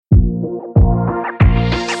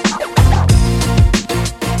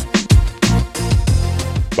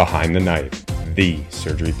Behind the Knife, the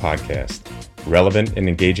surgery podcast. Relevant and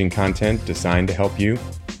engaging content designed to help you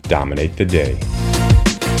dominate the day.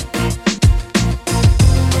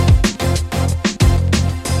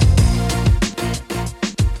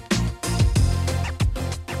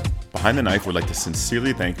 Behind the Knife would like to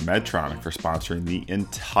sincerely thank Medtronic for sponsoring the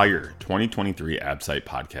entire 2023 AbSite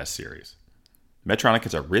podcast series. Medtronic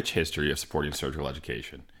has a rich history of supporting surgical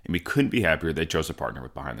education, and we couldn't be happier they chose to partner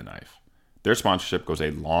with Behind the Knife. Their sponsorship goes a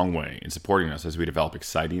long way in supporting us as we develop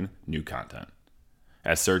exciting new content.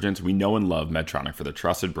 As surgeons, we know and love Medtronic for their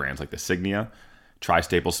trusted brands like the Signia,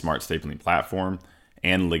 Tri-Staple Smart Stapling Platform,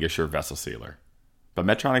 and LigaSure Vessel Sealer. But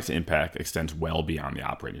Medtronic's impact extends well beyond the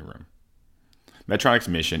operating room. Medtronic's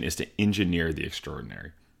mission is to engineer the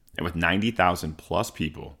extraordinary. And with 90,000 plus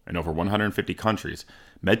people in over 150 countries,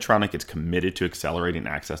 Medtronic is committed to accelerating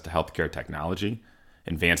access to healthcare technology,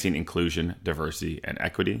 advancing inclusion, diversity, and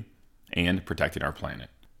equity, and protecting our planet.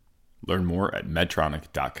 Learn more at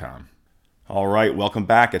medtronic.com. All right, welcome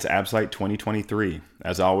back. It's AbSite 2023.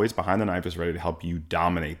 As always, Behind the Knife is ready to help you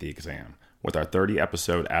dominate the exam with our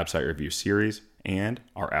 30-episode AbSite review series and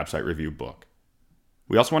our AbSite review book.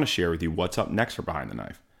 We also want to share with you what's up next for Behind the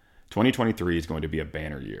Knife. 2023 is going to be a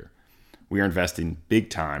banner year. We are investing big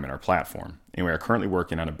time in our platform, and we are currently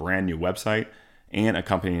working on a brand new website and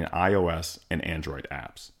accompanying iOS and Android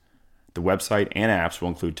apps. The website and apps will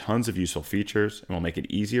include tons of useful features and will make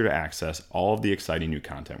it easier to access all of the exciting new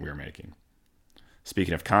content we are making.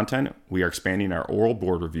 Speaking of content, we are expanding our oral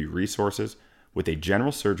board review resources with a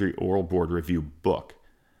general surgery oral board review book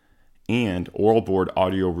and oral board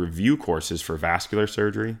audio review courses for vascular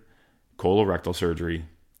surgery, colorectal surgery,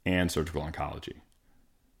 and surgical oncology.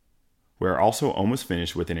 We are also almost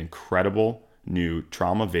finished with an incredible new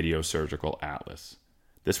trauma video surgical atlas.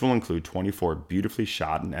 This will include 24 beautifully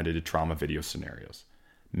shot and edited trauma video scenarios,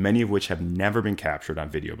 many of which have never been captured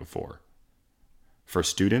on video before. For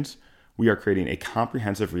students, we are creating a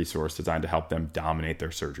comprehensive resource designed to help them dominate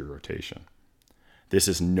their surgery rotation. This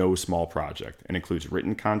is no small project and includes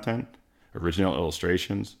written content, original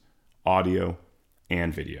illustrations, audio,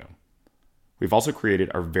 and video. We've also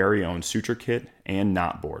created our very own suture kit and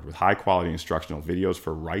knot board with high-quality instructional videos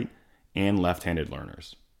for right and left-handed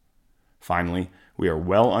learners. Finally, we are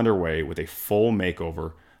well underway with a full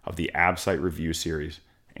makeover of the AbSite review series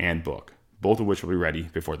and book, both of which will be ready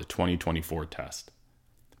before the 2024 test.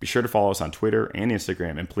 Be sure to follow us on Twitter and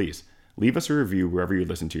Instagram, and please leave us a review wherever you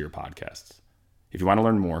listen to your podcasts. If you want to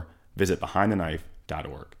learn more, visit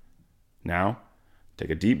behindtheknife.org. Now,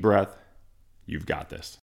 take a deep breath. You've got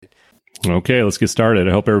this. Okay, let's get started.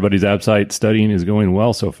 I hope everybody's AbSite studying is going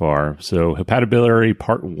well so far. So, hepatobiliary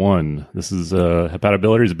part 1. This is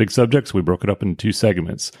hepatobiliary is a big subject, so we broke it up into 2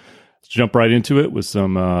 segments. Let's jump right into it with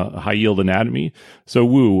some high-yield anatomy. So,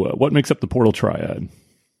 Wu, what makes up the portal triad?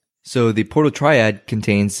 So, the portal triad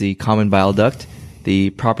contains the common bile duct, the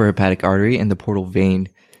proper hepatic artery, and the portal vein.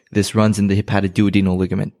 This runs in the hepatoduodenal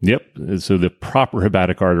ligament. Yep. So the proper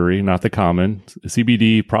hepatic artery, not the common.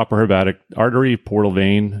 CBD, proper hepatic artery, portal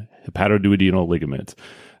vein, hepatoduodenal ligament.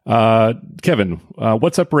 Kevin,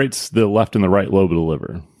 what separates the left and the right lobe of the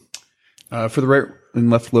liver? For the right and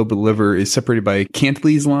left lobe of the liver is separated by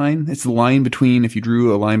Cantley's line. It's the line between, if you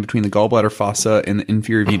drew a line between the gallbladder fossa and the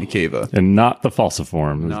inferior vena cava. And not the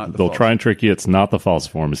falciform. They'll try and trick you. It's not the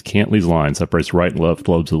falciform. It's Cantley's line, separates right and left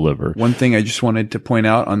lobes of the liver. One thing I just wanted to point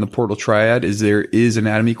out on the portal triad is there is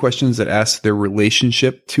anatomy questions that ask their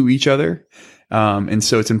relationship to each other. And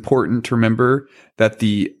so it's important to remember that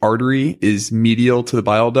the artery is medial to the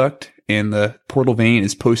bile duct and the portal vein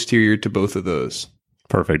is posterior to both of those.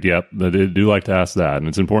 Perfect. Yep. They do like to ask that. And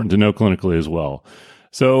it's important to know clinically as well.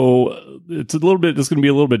 So it's going to be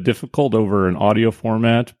a little bit difficult over an audio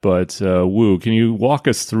format, but Wu, can you walk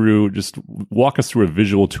us through a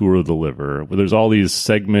visual tour of the liver where there's all these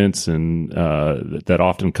segments and that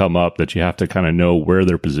often come up that you have to kind of know where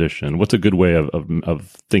they're positioned. What's a good way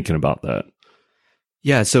of thinking about that?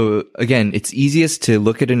 Yeah. So again, it's easiest to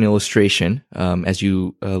look at an illustration as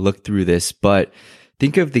you look through this, but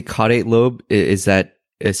think of the caudate lobe is that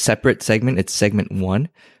a separate segment. It's segment 1.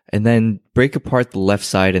 And then break apart the left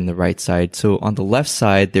side and the right side. So on the left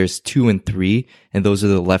side, there's 2 and 3, and those are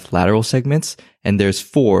the left lateral segments. And there's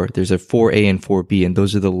 4. There's a 4A and 4B, and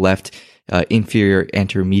those are the left inferior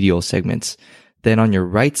anteromedial segments. Then on your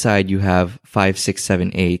right side, you have 5, 6,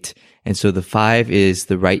 7, 8. And so the 5 is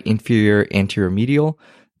the right inferior anteromedial.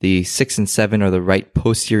 The 6 and 7 are the right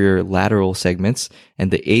posterior lateral segments.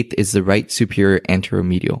 And the 8th is the right superior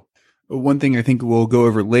anteromedial. One thing I think we'll go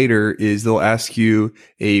over later is they'll ask you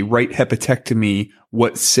a right hepatectomy,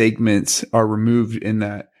 what segments are removed in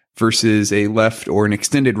that versus a left or an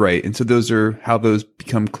extended right. And so those are how those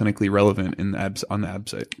become clinically relevant on the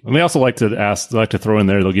ABSITE. And they also like to throw in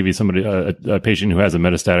there, they'll give you somebody, a patient who has a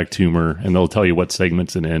metastatic tumor, and they'll tell you what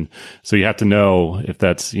segment's it in. So you have to know if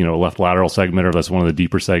that's, a left lateral segment or if that's one of the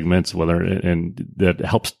deeper segments, and that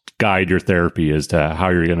helps guide your therapy as to how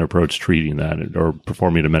you're going to approach treating that or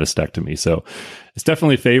performing a metastectomy. So it's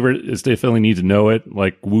definitely a favorite. It's definitely need to know it.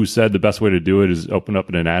 Like Wu said, the best way to do it is open up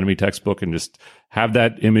an anatomy textbook and just have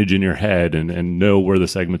that image in your head and know where the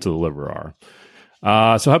segments of the liver are.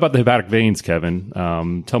 So how about the hepatic veins, Kevin?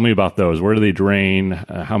 Tell me about those. Where do they drain?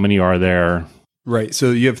 How many are there? Right. So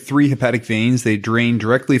you have 3 hepatic veins. They drain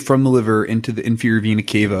directly from the liver into the inferior vena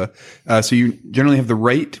cava. So you generally have the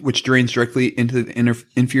right, which drains directly into the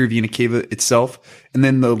inferior vena cava itself. And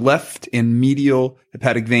then the left and medial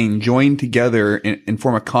hepatic vein join together and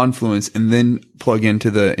form a confluence and then plug into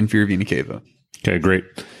the inferior vena cava. Okay, great.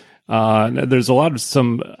 There's a lot of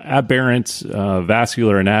some aberrant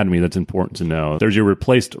vascular anatomy that's important to know. There's your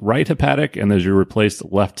replaced right hepatic and there's your replaced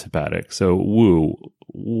left hepatic. So, Wu,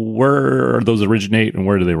 where are those originate and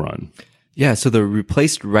where do they run? Yeah, so the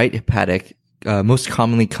replaced right hepatic most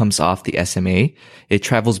commonly comes off the SMA. It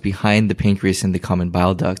travels behind the pancreas and the common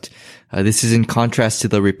bile duct. This is in contrast to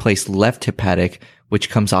the replaced left hepatic, which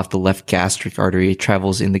comes off the left gastric artery. It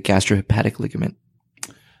travels in the gastrohepatic ligament.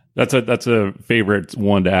 That's a favorite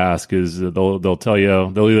one to ask. Is they'll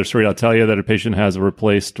either straight out tell you that a patient has a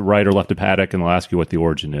replaced right or left hepatic, and they'll ask you what the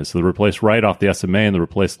origin is. So the replaced right off the SMA and the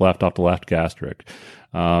replaced left off the left gastric.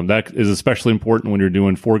 That is especially important when you're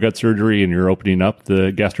doing foregut surgery and you're opening up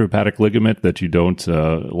the gastrohepatic ligament, that you don't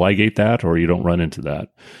ligate that or you don't run into that.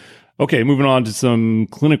 Okay, moving on to some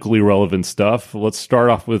clinically relevant stuff. Let's start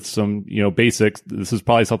off with some, basics. This is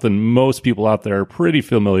probably something most people out there are pretty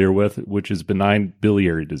familiar with, which is benign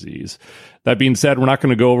biliary disease. That being said, we're not going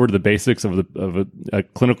to go over to the basics of a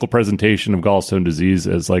clinical presentation of gallstone disease.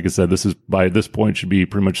 As like I said, this is by this point should be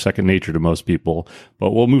pretty much second nature to most people.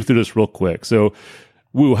 But we'll move through this real quick. So,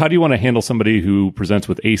 Wu, how do you want to handle somebody who presents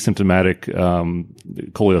with asymptomatic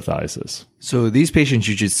cholelithiasis? So these patients,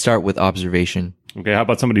 you should start with observation. Okay, how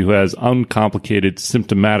about somebody who has uncomplicated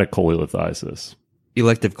symptomatic cholelithiasis?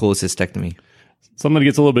 Elective cholecystectomy. Something that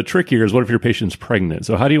gets a little bit trickier is what if your patient's pregnant?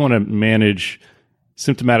 So how do you want to manage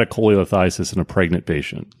symptomatic cholelithiasis in a pregnant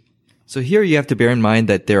patient? So here you have to bear in mind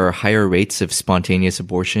that there are higher rates of spontaneous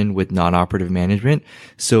abortion with non-operative management.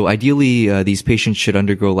 So ideally, these patients should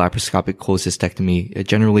undergo laparoscopic cholecystectomy,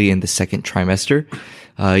 generally in the second trimester.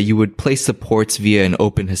 You would place the ports via an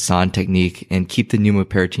open Hassan technique and keep the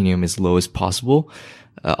pneumoperitoneum as low as possible.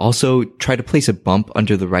 Also, try to place a bump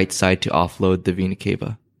under the right side to offload the vena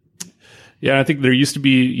cava. Yeah, I think there used to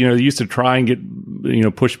be, they used to try and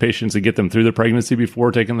get, push patients and get them through the pregnancy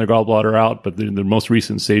before taking their gallbladder out. But the most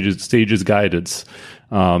recent stages guidance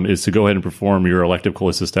is to go ahead and perform your elective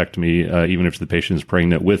cholecystectomy, even if the patient is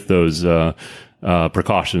pregnant, with those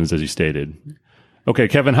precautions, as you stated. Okay,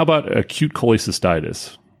 Kevin, how about acute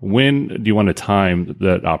cholecystitis? When do you want to time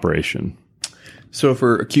that operation? So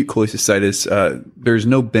for acute cholecystitis, there's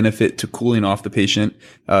no benefit to cooling off the patient.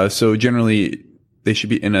 So generally, they should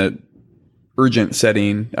be in a urgent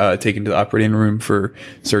setting, taken to the operating room for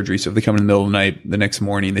surgery. So if they come in the middle of the night, the next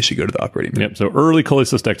morning, they should go to the operating room. Yep. So early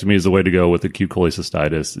cholecystectomy is the way to go with acute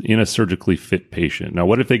cholecystitis in a surgically fit patient. Now,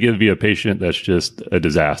 what if they give you a patient that's just a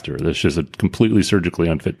disaster? That's just a completely surgically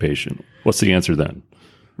unfit patient. What's the answer then?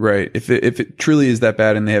 Right. If it truly is that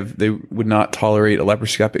bad and they would not tolerate a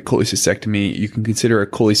laparoscopic cholecystectomy, you can consider a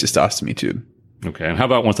cholecystostomy tube. Okay. And how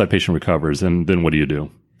about once that patient recovers, and then what do you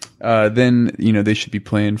do? Then they should be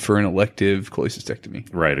planned for an elective cholecystectomy.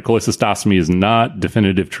 Right. A cholecystostomy is not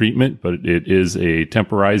definitive treatment, but it is a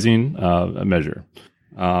temporizing measure.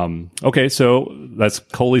 Okay, so that's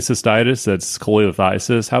cholecystitis, that's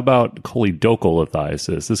cholelithiasis. How about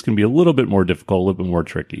choledocholithiasis? This can be a little bit more difficult, a little bit more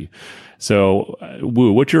tricky. So,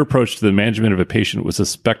 Wu, what's your approach to the management of a patient with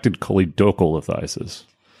suspected choledocholithiasis?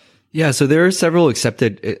 Yeah, so there are several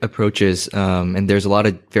accepted approaches, and there's a lot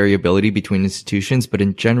of variability between institutions. But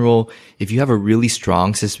in general, if you have a really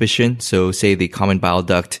strong suspicion, so say the common bile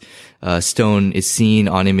duct stone is seen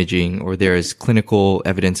on imaging, or there is clinical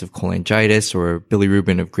evidence of cholangitis or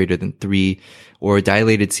bilirubin of greater than 3, or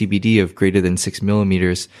dilated CBD of greater than 6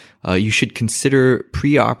 millimeters, you should consider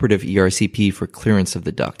preoperative ERCP for clearance of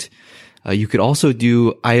the duct. You could also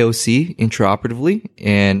do IOC intraoperatively,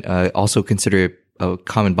 and also consider a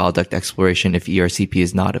common bile duct exploration if ERCP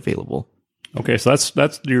is not available. Okay, so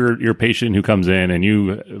that's your patient who comes in, and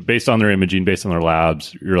you, based on their imaging, based on their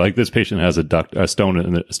labs, you're like, this patient has a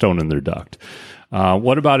stone in their duct.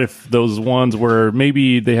 What about if those ones where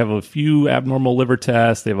maybe they have a few abnormal liver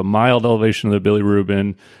tests, they have a mild elevation of the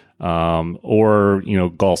bilirubin, or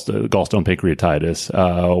gallstone pancreatitis.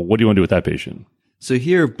 What do you want to do with that patient? So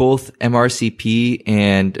here, both MRCP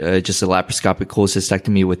and just a laparoscopic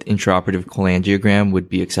cholecystectomy with intraoperative cholangiogram would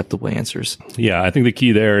be acceptable answers. Yeah, I think the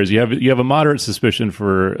key there is you have a moderate suspicion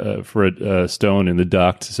for a stone in the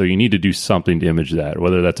duct, so you need to do something to image that,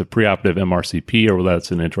 whether that's a preoperative MRCP or whether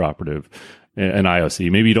that's an intraoperative, an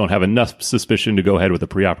IOC. Maybe you don't have enough suspicion to go ahead with a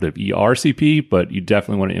preoperative ERCP, but you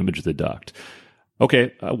definitely want to image the duct.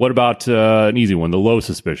 Okay, what about an easy one, the low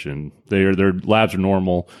suspicion? Their labs are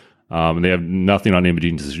normal. And they have nothing on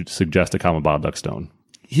imaging to suggest a common bile duct stone.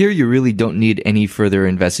 Here, you really don't need any further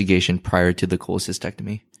investigation prior to the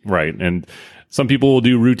cholecystectomy. Right. And some people will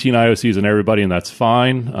do routine IOCs on everybody, and that's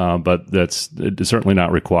fine, but that's certainly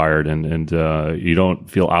not required. And you don't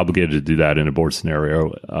feel obligated to do that in a board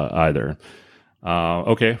scenario either.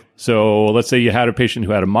 Okay. So let's say you had a patient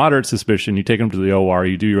who had a moderate suspicion. You take them to the OR,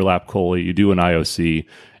 you do your lap chole, you do an IOC,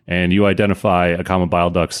 and you identify a common bile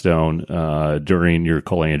duct stone during your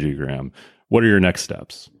cholangiogram. What are your next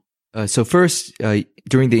steps? So first,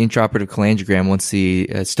 during the intraoperative cholangiogram, once the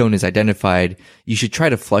stone is identified, you should try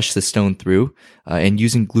to flush the stone through, and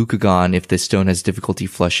using glucagon if the stone has difficulty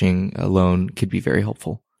flushing alone could be very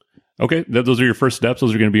helpful. Okay, those are your first steps.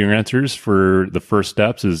 Those are going to be your answers for the first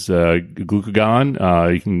steps is glucagon.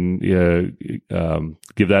 You can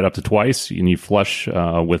give that up to twice, and you flush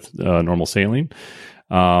with normal saline.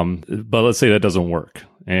 But let's say that doesn't work.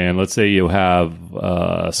 And let's say you have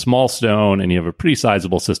a small stone and you have a pretty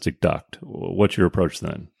sizable cystic duct. What's your approach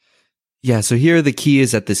then? Yeah, so here the key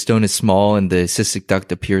is that the stone is small and the cystic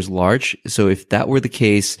duct appears large. So if that were the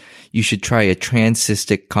case, you should try a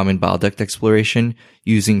transcystic common bile duct exploration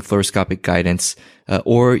using fluoroscopic guidance,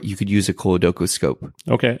 or you could use a choledocoscope.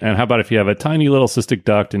 Okay, and how about if you have a tiny little cystic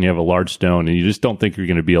duct and you have a large stone and you just don't think you're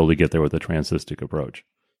going to be able to get there with a transcystic approach?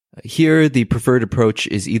 Here, the preferred approach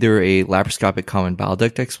is either a laparoscopic common bile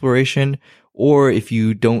duct exploration, or if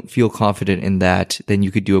you don't feel confident in that, then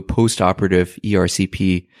you could do a post-operative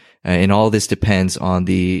ERCP. And all this depends on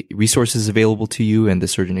the resources available to you and the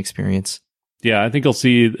surgeon experience. Yeah, I think you'll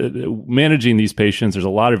see managing these patients, there's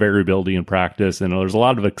a lot of variability in practice and there's a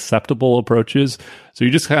lot of acceptable approaches. So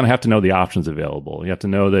you just kind of have to know the options available. You have to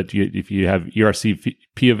know that if you have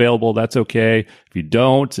ERCP available, that's okay. If you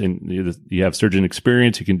don't, and you have surgeon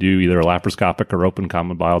experience, you can do either a laparoscopic or open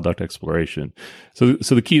common bile duct exploration. So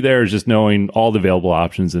the key there is just knowing all the available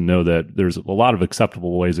options and know that there's a lot of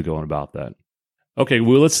acceptable ways of going about that. Okay,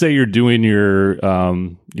 well, let's say you're doing your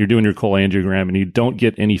cholangiogram and you don't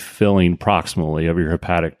get any filling proximally of your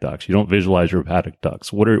hepatic ducts. You don't visualize your hepatic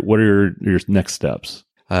ducts. What are your next steps?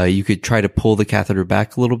 You could try to pull the catheter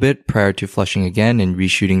back a little bit prior to flushing again and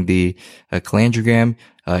reshooting the cholangiogram.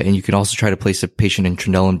 And you can also try to place a patient in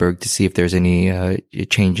Trendelenburg to see if there's any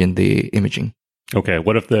change in the imaging. Okay.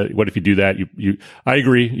 What if you do that? I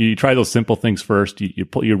agree. You try those simple things first. You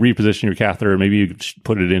reposition your catheter. Maybe you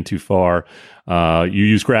put it in too far. You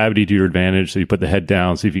use gravity to your advantage. So you put the head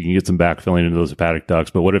down, see if you can get some backfilling into those hepatic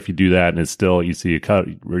ducts. But what if you do that and it's still, you see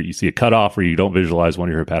a cutoff or you don't visualize one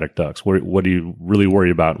of your hepatic ducts? What do you really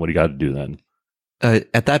worry about? What do you got to do then?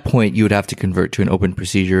 At that point, you would have to convert to an open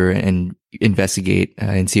procedure and investigate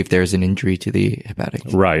and see if there's an injury to the hepatic.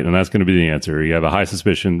 Right, and that's going to be the answer. You have a high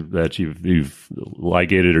suspicion that you've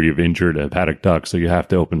ligated or you've injured a hepatic duct, so you have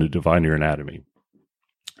to open to define your anatomy.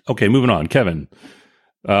 Okay, moving on. Kevin,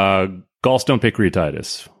 gallstone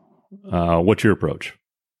pancreatitis. What's your approach?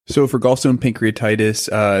 So for gallstone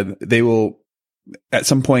pancreatitis, they will at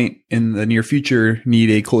some point in the near future need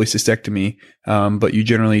a cholecystectomy, but you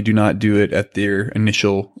generally do not do it at their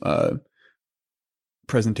initial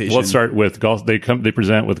presentation. Let's start with they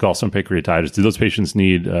present with gallstone pancreatitis. Do those patients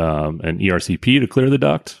need an ERCP to clear the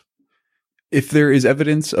duct? If there is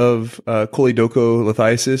evidence of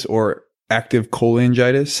choledocholithiasis or active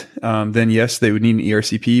cholangitis, then yes, they would need an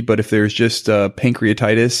ERCP. But if there's just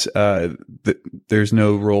pancreatitis, there's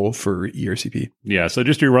no role for ERCP. Yeah, so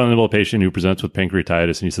just your run-of-the-mill patient who presents with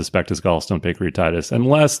pancreatitis and you suspect it's gallstone pancreatitis,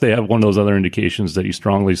 unless they have one of those other indications that you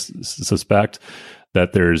strongly suspect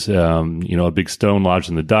that there's a big stone lodged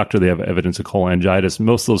in the duct or they have evidence of cholangitis,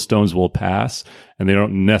 most of those stones will pass and they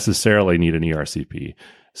don't necessarily need an ERCP.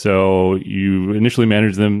 So you initially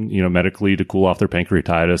manage them, medically to cool off their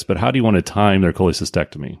pancreatitis, but how do you want to time their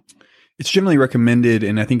cholecystectomy? It's generally recommended,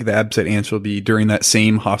 and I think the ABSET answer will be during that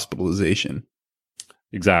same hospitalization.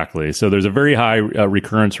 Exactly. So there's a very high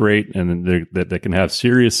recurrence rate, and that can have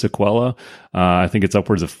serious sequela. I think it's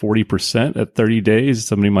upwards of 40% at 30 days.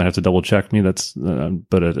 Somebody might have to double check me.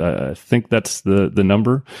 But I think that's the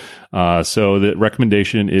number. So the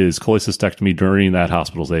recommendation is cholecystectomy during that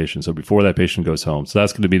hospitalization. So before that patient goes home. So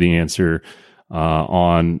that's going to be the answer.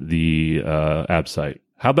 on the ABSITE.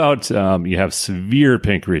 How about you have severe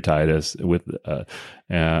pancreatitis with,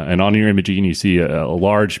 and on your imaging you see a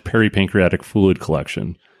large peripancreatic fluid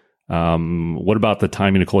collection. What about the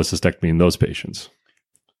timing of cholecystectomy in those patients?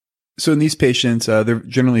 So in these patients, they're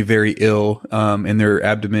generally very ill, and their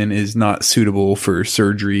abdomen is not suitable for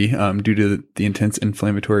surgery due to the intense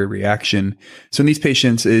inflammatory reaction. So in these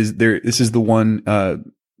patients, this is the one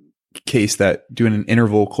case that doing an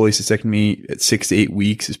interval cholecystectomy at 6 to 8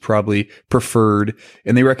 weeks is probably preferred,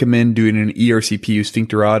 and they recommend doing an ERCP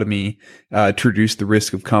sphincterotomy to reduce the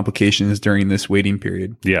risk of complications during this waiting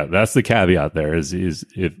period. Yeah, that's the caveat there. Is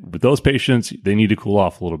if with those patients they need to cool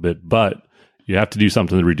off a little bit, but you have to do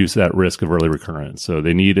something to reduce that risk of early recurrence. So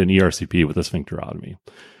they need an ERCP with a sphincterotomy.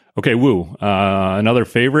 Okay, Woo. Another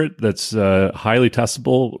favorite that's highly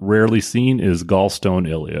testable, rarely seen is gallstone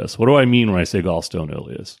ileus. What do I mean when I say gallstone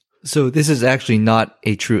ileus? So this is actually not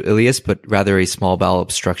a true ileus, but rather a small bowel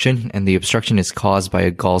obstruction. And the obstruction is caused by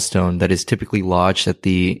a gallstone that is typically lodged at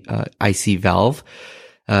the IC valve.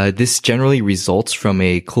 This generally results from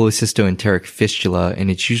a cholecystoenteric fistula,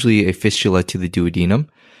 and it's usually a fistula to the duodenum.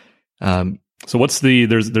 So what's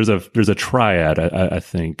there's a triad, I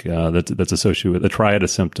think, that's associated with a triad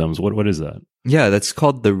of symptoms. What is that? Yeah, that's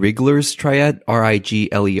called the Rigler's triad,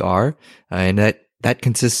 RIGLER. And that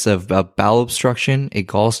consists of bowel obstruction, a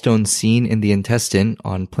gallstone seen in the intestine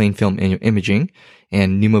on plain film imaging,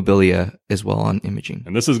 and pneumobilia as well on imaging.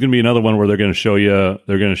 And this is going to be another one where they're going to show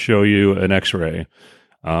you an X-ray.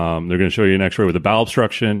 They're going to show you an X-ray with a bowel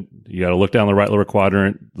obstruction. You got to look down the right lower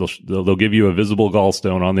quadrant. They'll give you a visible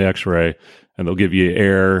gallstone on the X-ray, and they'll give you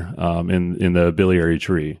air in the biliary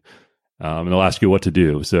tree, and they'll ask you what to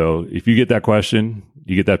do. So if you get that question,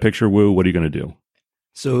 you get that picture, Woo, what are you going to do?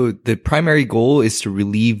 So the primary goal is to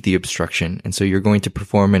relieve the obstruction. And so you're going to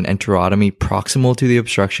perform an enterotomy proximal to the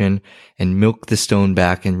obstruction and milk the stone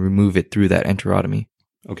back and remove it through that enterotomy.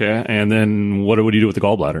 Okay. And then what would you do with the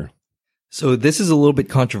gallbladder? So this is a little bit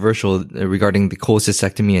controversial regarding the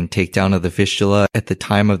cholecystectomy and takedown of the fistula at the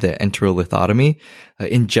time of the enterolithotomy.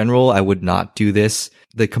 In general, I would not do this.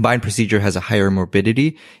 The combined procedure has a higher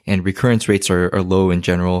morbidity and recurrence rates are low in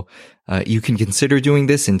general. You can consider doing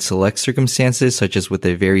this in select circumstances, such as with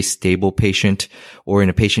a very stable patient or in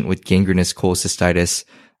a patient with gangrenous cholecystitis.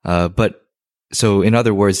 So in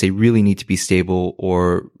other words, they really need to be stable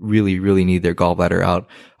or really, really need their gallbladder out.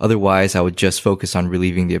 Otherwise, I would just focus on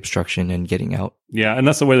relieving the obstruction and getting out. Yeah, and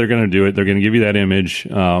that's the way they're going to do it. They're going to give you that image,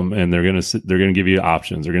 and they're going to give you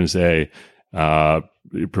options. They're going to say,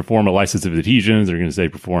 perform a lysis of adhesions. They're going to say,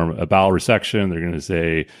 perform a bowel resection. They're going to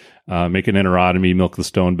say, make an enterotomy, milk the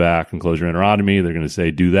stone back, and close your enterotomy. They're going to say,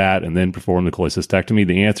 do that, and then perform the cholecystectomy.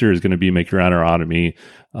 The answer is going to be make your enterotomy,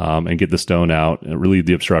 and get the stone out, and relieve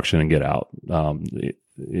the obstruction, and get out.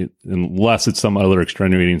 Unless it's some other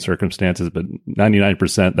extenuating circumstances, but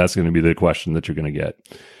 99%, that's going to be the question that you're going to get.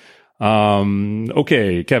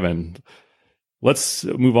 Okay, Kevin. Let's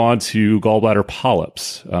move on to gallbladder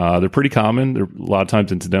polyps. They're pretty common. They're a lot of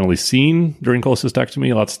times incidentally seen during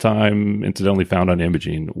cholecystectomy, lots of time incidentally found on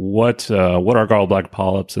imaging. What are gallbladder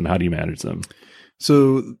polyps and how do you manage them?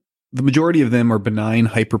 So the majority of them are benign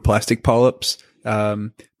hyperplastic polyps.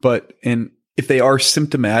 But if they are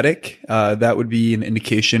symptomatic, that would be an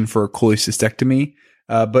indication for a cholecystectomy.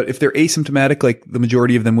 But if they're asymptomatic, like the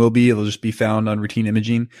majority of them will be, they'll just be found on routine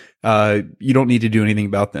imaging. You don't need to do anything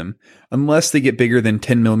about them unless they get bigger than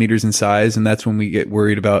 10 millimeters in size. And that's when we get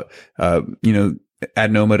worried about,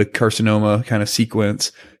 adenoma to carcinoma kind of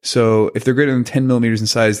sequence. So if they're greater than 10 millimeters in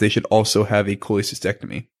size, they should also have a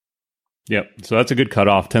cholecystectomy. Yep. So that's a good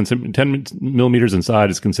cutoff. 10 millimeters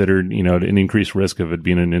inside is considered, an increased risk of it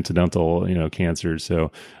being an incidental, cancer.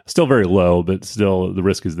 So still very low, but still the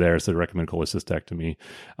risk is there. So I recommend cholecystectomy.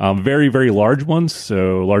 Very, very large ones.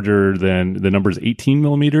 So larger than the number is 18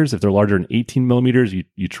 millimeters. If they're larger than 18 millimeters,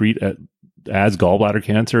 you treat as gallbladder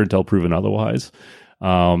cancer until proven otherwise.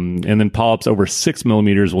 And then polyps over 6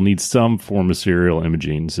 millimeters will need some form of serial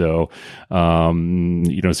imaging. So,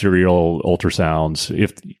 serial ultrasounds.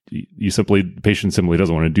 If the patient simply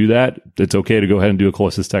doesn't want to do that, it's okay to go ahead and do a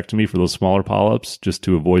cholecystectomy for those smaller polyps just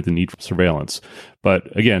to avoid the need for surveillance.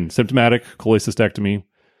 But again, symptomatic cholecystectomy,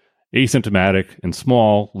 asymptomatic and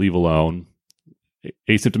small, leave alone.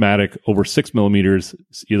 Asymptomatic over 6 millimeters,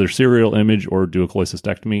 either serial image or do a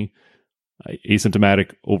cholecystectomy.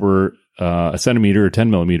 Asymptomatic over a centimeter or 10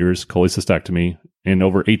 millimeters, cholecystectomy, and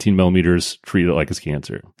over 18 millimeters, treat it like it's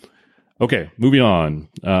cancer. Okay, moving on.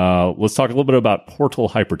 Let's talk a little bit about portal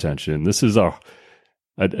hypertension. This is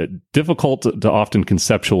difficult to often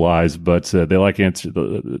conceptualize, but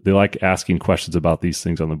they like asking questions about these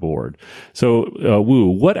things on the board. So, Wu,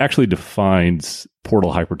 what actually defines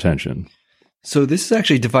portal hypertension? So this is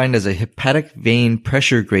actually defined as a hepatic vein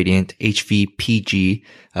pressure gradient, HVPG,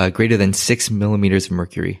 greater than 6 millimeters of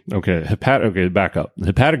mercury. Okay, back up.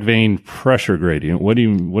 Hepatic vein pressure gradient. What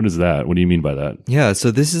is that? What do you mean by that? Yeah,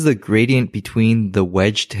 so this is the gradient between the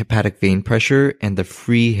wedged hepatic vein pressure and the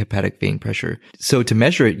free hepatic vein pressure. So to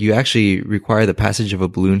measure it, you actually require the passage of a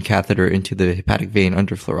balloon catheter into the hepatic vein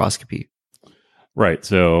under fluoroscopy. Right.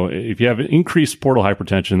 So if you have increased portal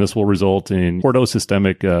hypertension, this will result in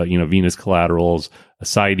portosystemic, venous collaterals,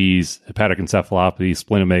 ascites, hepatic encephalopathy,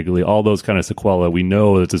 splenomegaly, all those kind of sequelae we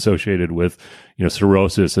know that's associated with,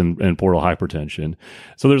 cirrhosis and portal hypertension.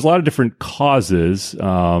 So there's a lot of different causes,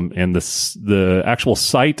 and the actual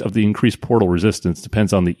site of the increased portal resistance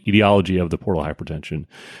depends on the etiology of the portal hypertension.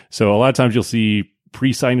 So a lot of times you'll see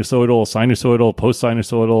pre-sinusoidal, sinusoidal,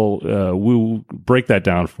 post-sinusoidal. Wu, break that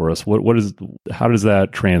down for us. How does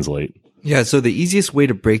that translate? Yeah, so the easiest way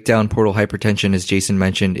to break down portal hypertension, as Jason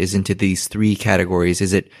mentioned, is into these three categories.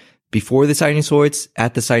 Is it before the sinusoids,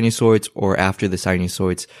 at the sinusoids, or after the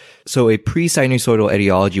sinusoids? So a pre-sinusoidal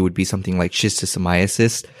etiology would be something like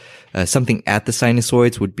schistosomiasis. Something at the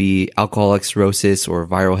sinusoids would be alcoholic cirrhosis or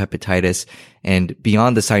viral hepatitis. And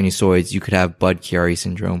beyond the sinusoids, you could have Budd-Chiari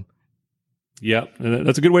syndrome. Yeah,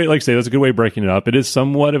 that's a good way. Like I say, that's a good way of breaking it up. It is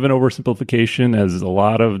somewhat of an oversimplification, as a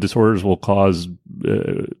lot of disorders will cause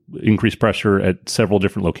increased pressure at several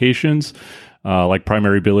different locations. Like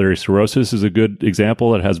primary biliary cirrhosis is a good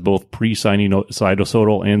example. It has both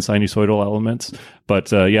pre-sinusoidal and sinusoidal elements. But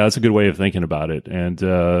that's a good way of thinking about it.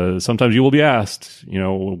 And sometimes you will be asked,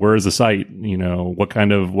 where is the site? What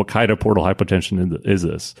kind of portal hypertension is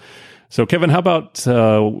this? So, Kevin, how about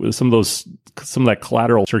some of that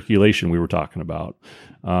collateral circulation we were talking about?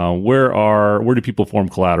 Where do people form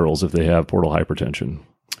collaterals if they have portal hypertension?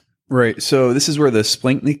 Right. So this is where the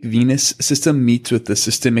splanchnic venous system meets with the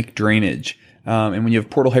systemic drainage. And when you have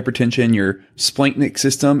portal hypertension, your splanchnic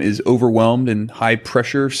system is overwhelmed and high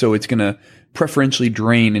pressure, so it's going to preferentially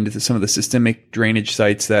drain into some of the systemic drainage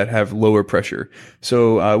sites that have lower pressure.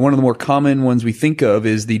 So one of the more common ones we think of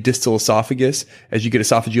is the distal esophagus, as you get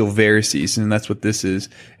esophageal varices, and that's what this is.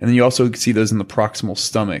 And then you also see those in the proximal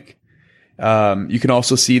stomach. You can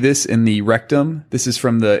also see this in the rectum. This is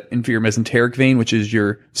from the inferior mesenteric vein, which is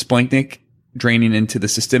your splanchnic, draining into the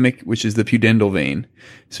systemic, which is the pudendal vein.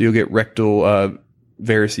 So you'll get rectal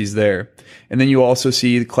varices there. And then you also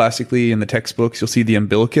see, classically in the textbooks, you'll see the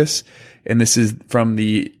umbilicus. And this is from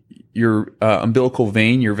your umbilical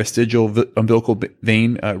vein, your vestigial umbilical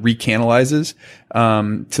vein recanalizes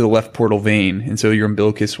to the left portal vein. And so your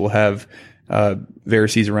umbilicus will have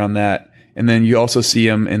varices around that. And then you also see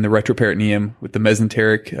them in the retroperitoneum with the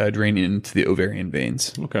mesenteric draining into the ovarian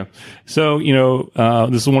veins. Okay. So,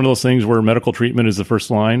 this is one of those things where medical treatment is the first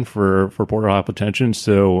line for portal hypertension.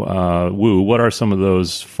 So, Wu, what are some of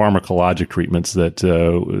those pharmacologic treatments that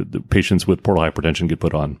the patients with portal hypertension get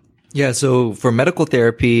put on? Yeah, so for medical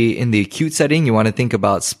therapy in the acute setting, you want to think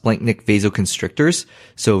about splanchnic vasoconstrictors,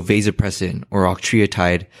 so vasopressin or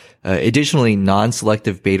octreotide. Additionally,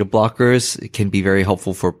 non-selective beta blockers can be very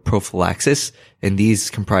helpful for prophylaxis, and these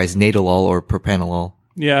comprise nadolol or propranolol.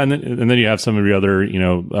 Yeah, and then you have some of your other,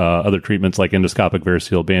 other treatments like endoscopic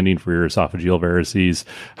variceal banding for your esophageal varices.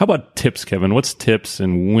 How about TIPS, Kevin? What's TIPS,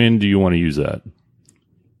 and when do you want to use that?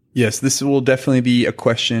 Yes, this will definitely be a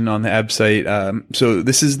question on the ABSITE. So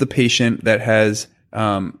this is the patient that has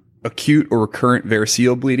acute or recurrent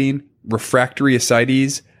variceal bleeding, refractory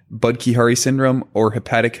ascites, Budd-Chiari syndrome, or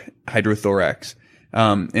hepatic hydrothorax.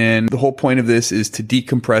 And the whole point of this is to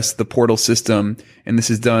decompress the portal system, and this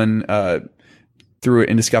is done through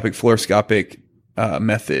an endoscopic fluoroscopic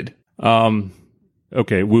method.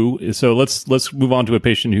 Okay, Wu. So let's move on to a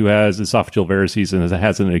patient who has esophageal varices and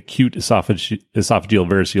has an acute esophageal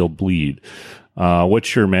variceal bleed.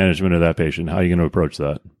 What's your management of that patient? How are you going to approach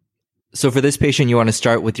that? So for this patient, you want to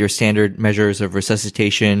start with your standard measures of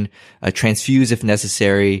resuscitation, transfuse if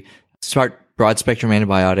necessary, start broad spectrum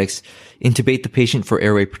antibiotics, intubate the patient for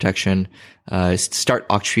airway protection, start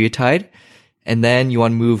octreotide, and then you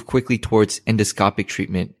want to move quickly towards endoscopic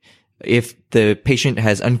treatment. If the patient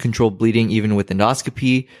has uncontrolled bleeding, even with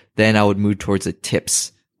endoscopy, then I would move towards a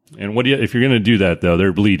TIPS. And if you're going to do that, though,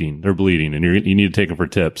 they're bleeding, and you need to take them for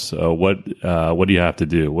TIPS. What do you have to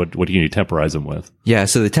do? What do you need to temporize them with? Yeah,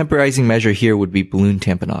 so the temporizing measure here would be balloon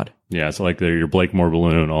tamponade. Yeah, so like your Blakemore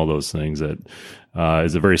balloon, all those things. That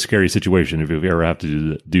is a very scary situation if you ever have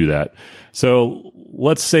to do that. So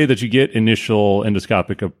let's say that you get initial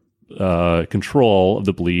endoscopic control of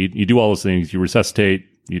the bleed. You do all those things. You resuscitate,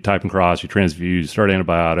 you type and cross, you transfuse, you start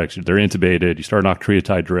antibiotics, they're intubated, you start an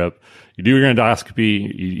octreotide drip, you do your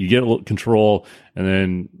endoscopy, you get a little control, and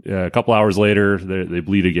then a couple hours later, they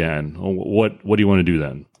bleed again. What do you want to do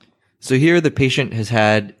then? So here the patient has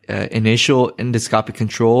had initial endoscopic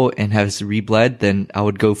control and has rebled, then I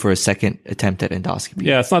would go for a second attempt at endoscopy.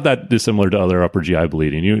 Yeah, it's not that dissimilar to other upper GI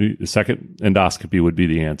bleeding. The second endoscopy would be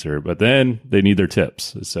the answer, but then they need their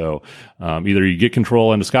tips. So either you get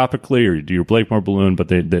control endoscopically or you do your Blakemore balloon, but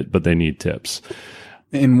they need tips.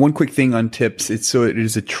 And one quick thing on tips, it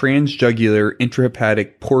is a transjugular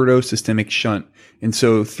intrahepatic portosystemic shunt. And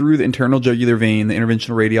so through the internal jugular vein, the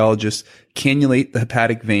interventional radiologists cannulate the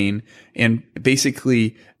hepatic vein and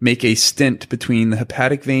basically make a stent between the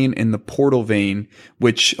hepatic vein and the portal vein,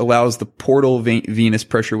 which allows the portal venous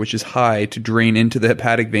pressure, which is high, to drain into the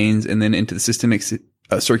hepatic veins and then into the systemic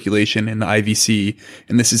circulation and the IVC.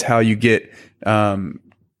 And this is how you get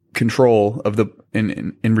control of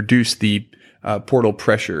and reduce the portal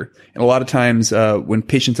pressure. And a lot of times, when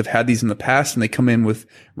patients have had these in the past and they come in with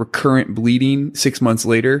recurrent bleeding 6 months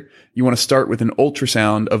later, you want to start with an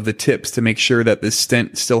ultrasound of the tips to make sure that this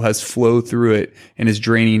stent still has flow through it and is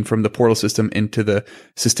draining from the portal system into the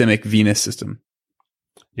systemic venous system.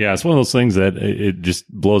 Yeah, it's one of those things that it just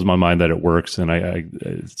blows my mind that it works. And I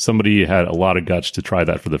somebody had a lot of guts to try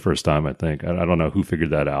that for the first time, I think. I don't know who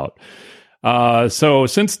figured that out. So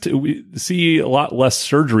since we see a lot less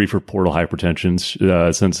surgery for portal hypertension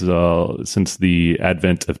since the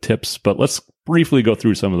advent of TIPS, but let's briefly go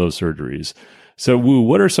through some of those surgeries. So, Wu,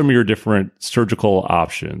 what are some of your different surgical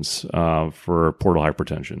options for portal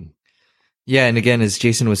hypertension? Yeah, and again, as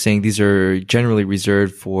Jason was saying, these are generally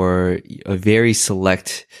reserved for a very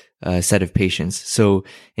select set of patients. So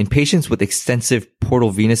in patients with extensive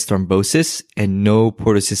portal venous thrombosis and no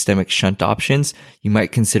portosystemic shunt options, you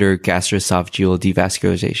might consider gastroesophageal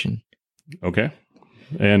devascularization. Okay.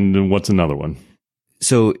 And what's another one?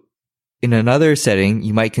 So in another setting,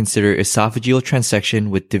 you might consider esophageal transection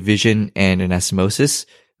with division and anastomosis.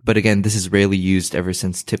 But again, this is rarely used ever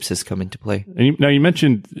since TIPS has come into play. And now you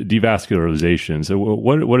mentioned devascularization. So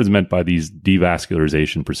what is meant by these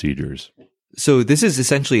devascularization procedures? So this is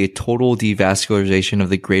essentially a total devascularization of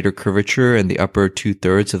the greater curvature and the upper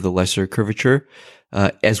 2/3 of the lesser curvature,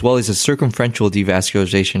 as well as a circumferential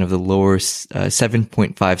devascularization of the lower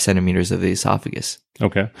 7.5 centimeters of the esophagus.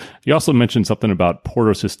 Okay. You also mentioned something about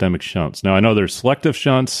portosystemic shunts. Now, I know there's selective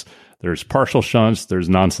shunts, there's partial shunts, there's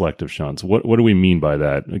non-selective shunts. What do we mean by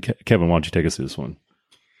that? Kevin, why don't you take us through this one?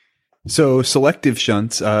 So selective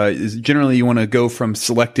shunts is generally you want to go from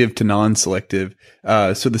selective to non-selective.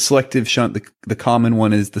 So the selective shunt, the common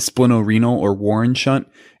one is the splenorenal or Warren shunt,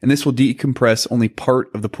 and this will decompress only part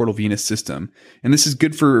of the portal venous system. And this is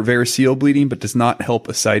good for variceal bleeding, but does not help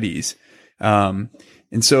ascites. And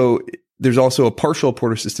so there's also a partial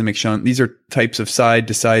portosystemic shunt. These are types of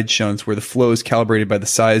side-to-side shunts where the flow is calibrated by the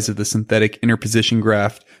size of the synthetic interposition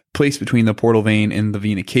graft placed between the portal vein and the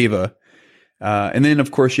vena cava. And then,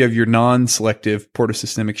 of course, you have your non-selective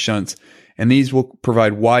portosystemic shunts, and these will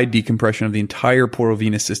provide wide decompression of the entire portal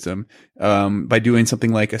venous system by doing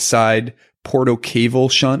something like a side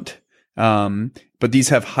portocaval shunt. But these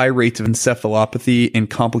have high rates of encephalopathy and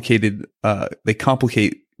they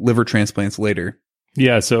complicate liver transplants later.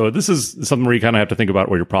 Yeah, so this is something where you kind of have to think about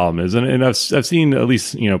what your problem is, and I've seen at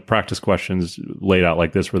least practice questions laid out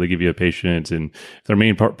like this, where they give you a patient, and if their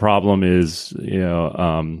main problem is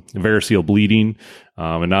variceal bleeding,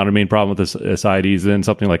 and not a main problem with ascites, then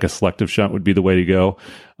something like a selective shunt would be the way to go.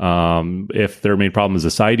 If their main problem is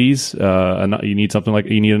ascites, you need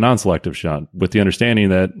a non-selective shunt, with the understanding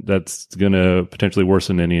that that's going to potentially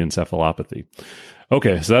worsen any encephalopathy.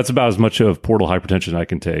 Okay, so that's about as much of portal hypertension I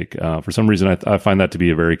can take. For some reason, I find that to be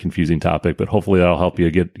a very confusing topic, but hopefully that'll help you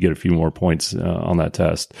get a few more points on that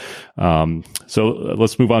test. So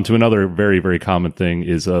let's move on to another very, very common thing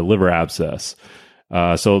is a liver abscess.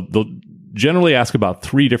 So they'll generally ask about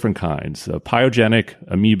three different kinds: pyogenic,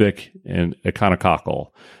 amoebic, and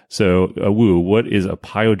echinococcal. So, Wu, what is a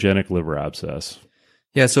pyogenic liver abscess?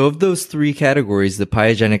 Yeah, so of those three categories, the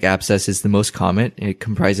pyogenic abscess is the most common. It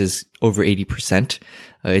comprises over 80%.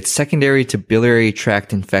 It's secondary to biliary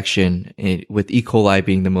tract infection, with E. coli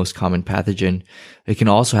being the most common pathogen. It can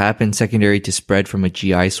also happen secondary to spread from a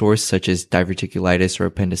GI source, such as diverticulitis or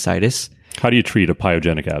appendicitis. How do you treat a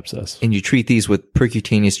pyogenic abscess? And you treat these with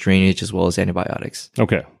percutaneous drainage as well as antibiotics.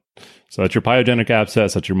 Okay. So that's your pyogenic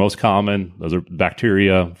abscess. That's your most common. Those are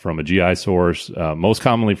bacteria from a GI source, most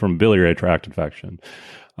commonly from biliary tract infection.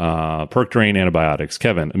 Perc drain antibiotics.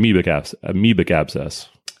 Kevin, amoebic abscess.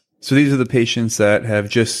 So these are the patients that have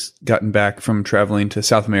just gotten back from traveling to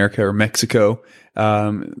South America or Mexico.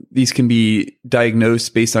 These can be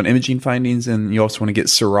diagnosed based on imaging findings, and you also want to get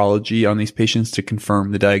serology on these patients to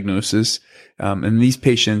confirm the diagnosis. And these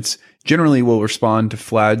patients generally will respond to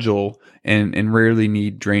Flagyl and rarely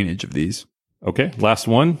need drainage of these. Okay, last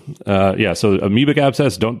one. So amoebic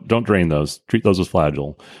abscess, don't drain those. Treat those with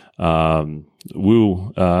Flagyl.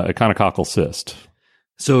 Echinococcal cyst.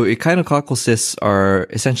 So echinococcal cysts are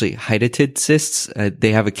essentially hydatid cysts.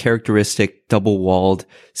 They have a characteristic double-walled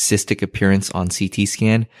cystic appearance on CT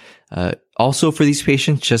scan. Also for these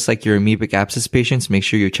patients, just like your amoebic abscess patients, make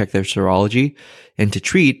sure you check their serology. And to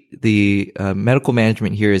treat, the medical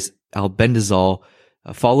management here is albendazole,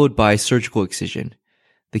 followed by surgical excision.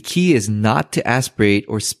 The key is not to aspirate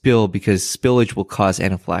or spill because spillage will cause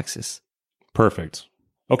anaphylaxis. Perfect.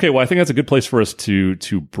 Okay, well, I think that's a good place for us to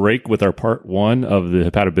break with our part one of the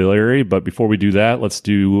hepatobiliary. But before we do that, let's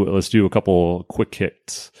do a couple quick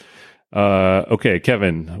hits. Okay,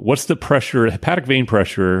 Kevin, what's the hepatic vein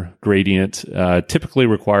pressure gradient typically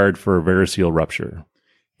required for varicose rupture?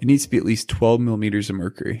 It needs to be at least 12 millimeters of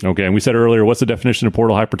mercury. Okay, and we said earlier, what's the definition of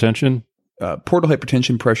portal hypertension? Portal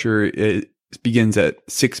hypertension pressure begins at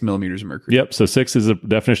 6 millimeters of mercury. Yep. So 6 is a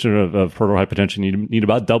definition of portal hypertension. You need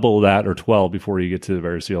about double that or 12 before you get to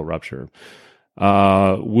variceal rupture. The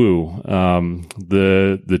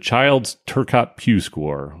child's Turcotte-Pugh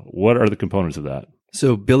score. What are the components of that?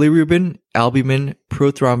 So bilirubin, albumin,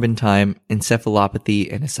 prothrombin time,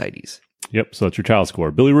 encephalopathy, and ascites. Yep. So that's your child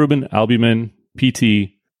score. Bilirubin, albumin,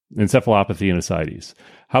 PT, encephalopathy, and ascites.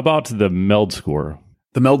 How about the MELD score?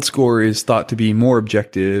 The MELD score is thought to be more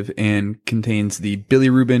objective and contains the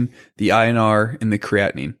bilirubin, the INR, and the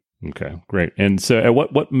creatinine. Okay, great. And so at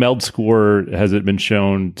what MELD score has it been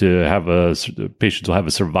shown to have patients will have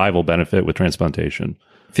a survival benefit with transplantation?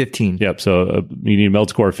 15. Yep. So you need a MELD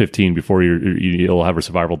score of 15 before you'll have a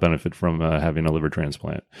survival benefit from having a liver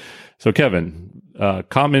transplant. So Kevin,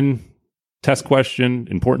 common test question,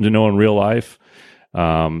 important to know in real life,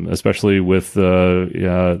 especially with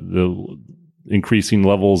the increasing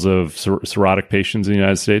levels of cirrhotic patients in the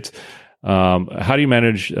United States. How do you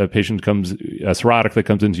manage a cirrhotic that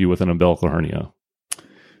comes into you with an umbilical hernia?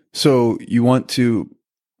 So you want to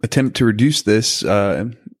attempt to reduce this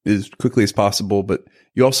as quickly as possible, but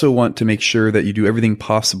you also want to make sure that you do everything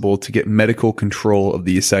possible to get medical control of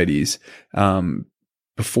the ascites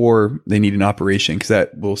before they need an operation, because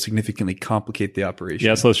that will significantly complicate the operation.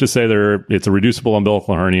 Yeah, so let's just say it's a reducible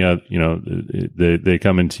umbilical hernia. You know, they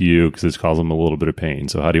come into you because it's causing them a little bit of pain.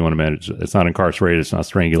 So how do you want to manage it? It's not incarcerated. It's not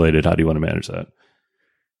strangulated. How do you want to manage that?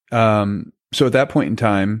 So at that point in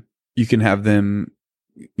time, you can have them,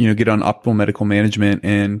 get on optimal medical management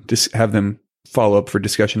and just have them follow up for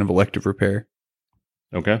discussion of elective repair.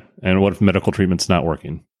 Okay. And what if medical treatment's not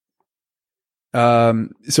working?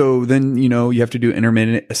 So then, you have to do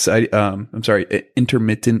intermittent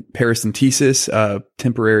paracentesis,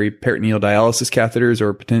 temporary peritoneal dialysis catheters,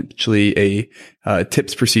 or potentially a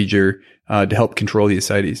TIPS procedure, to help control the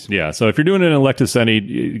ascites. Yeah. So if you're doing an elective setting,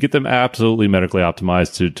 you get them absolutely medically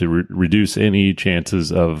optimized to reduce any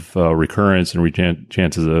chances of recurrence and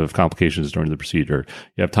chances of complications during the procedure.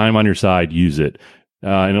 You have time on your side, use it. In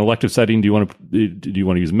an elective setting, do you want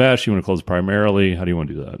to use mesh? Do you want to close primarily? How do you want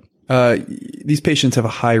to do that? These patients have a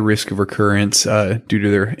high risk of recurrence due to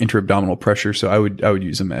their intra-abdominal pressure, so I would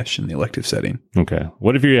use a mesh in the elective setting. Okay.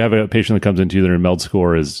 What if you have a patient that comes into you, their MELD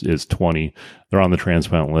score is 20, they're on the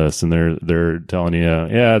transplant list, and they're telling you,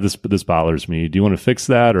 yeah, this bothers me. Do you want to fix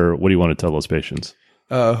that, or what do you want to tell those patients?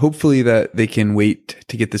 Hopefully that they can wait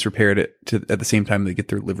to get this repaired at the same time they get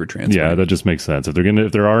their liver transplant. Yeah, that just makes sense. If they're getting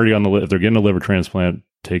a liver transplant,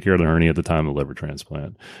 take care of the hernia at the time of the liver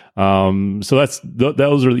transplant. So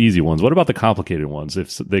those are the easy ones. What about the complicated ones?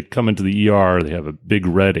 If they come into the ER, they have a big,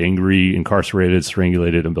 red, angry, incarcerated,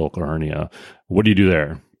 strangulated umbilical hernia. What do you do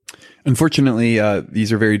there? Unfortunately,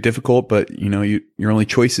 these are very difficult, but your only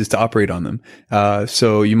choice is to operate on them.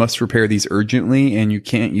 So you must repair these urgently, and you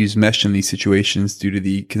can't use mesh in these situations due to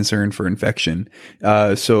the concern for infection.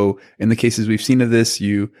 So in the cases we've seen of this,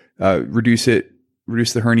 you reduce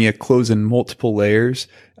the hernia, close in multiple layers,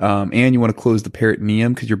 and you want to close the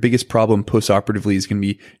peritoneum, because your biggest problem postoperatively is going to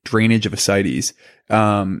be drainage of ascites.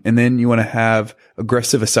 And then you want to have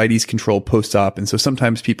aggressive ascites control post-op. And so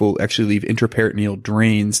sometimes people actually leave intraperitoneal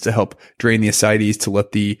drains to help drain the ascites to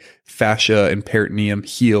let the fascia and peritoneum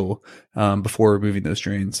heal before removing those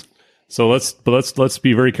drains. So let's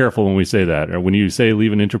be very careful when we say that. Or when you say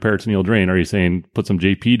leave an intraperitoneal drain, are you saying put some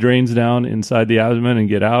JP drains down inside the abdomen and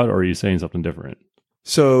get out, or are you saying something different?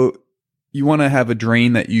 So you want to have a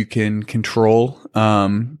drain that you can control,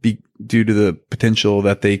 due to the potential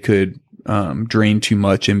that they could drain too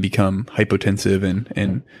much and become hypotensive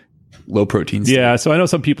and low protein state. Yeah, so I know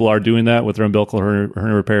some people are doing that with their umbilical hernia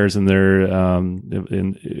repairs in their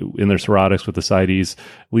in their cirrhotics with ascites,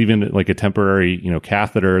 leaving like a temporary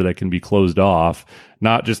catheter that can be closed off,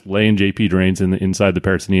 not just laying JP drains inside the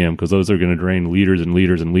peritoneum, because those are going to drain liters and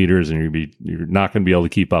liters and liters, and you're not going to be able to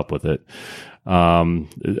keep up with it.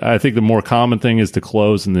 I think the more common thing is to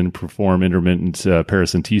close and then perform intermittent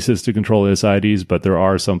paracentesis to control the ascites, but there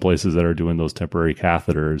are some places that are doing those temporary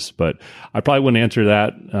catheters. But I probably wouldn't answer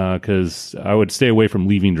that because I would stay away from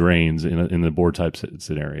leaving drains in the board type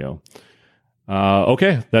scenario.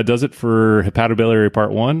 Okay, that does it for hepatobiliary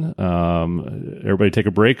part 1. Everybody take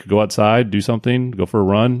a break, go outside, do something, go for a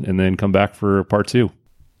run, and then come back for part 2.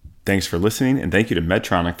 Thanks for listening, and thank you to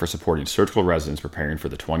Medtronic for supporting surgical residents preparing for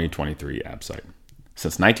the 2023 ABSITE.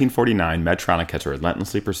 Since 1949, Medtronic has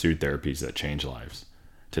relentlessly pursued therapies that change lives.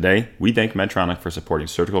 Today, we thank Medtronic for supporting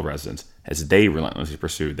surgical residents as they relentlessly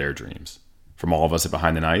pursue their dreams. From all of us at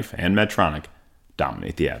Behind the Knife and Medtronic,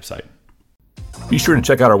 dominate the ABSITE. Be sure to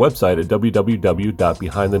check out our website at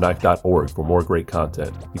www.behindtheknife.org for more great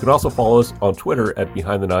content. You can also follow us on Twitter at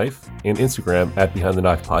Behind the Knife and Instagram at Behind the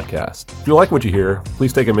Knife Podcast. If you like what you hear,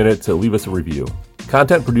 please take a minute to leave us a review.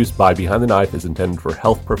 Content produced by Behind the Knife is intended for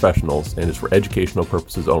health professionals and is for educational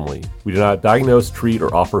purposes only. We do not diagnose, treat,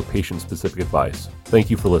 or offer patient-specific advice. Thank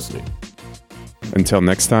you for listening. Until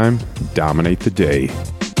next time, dominate the day.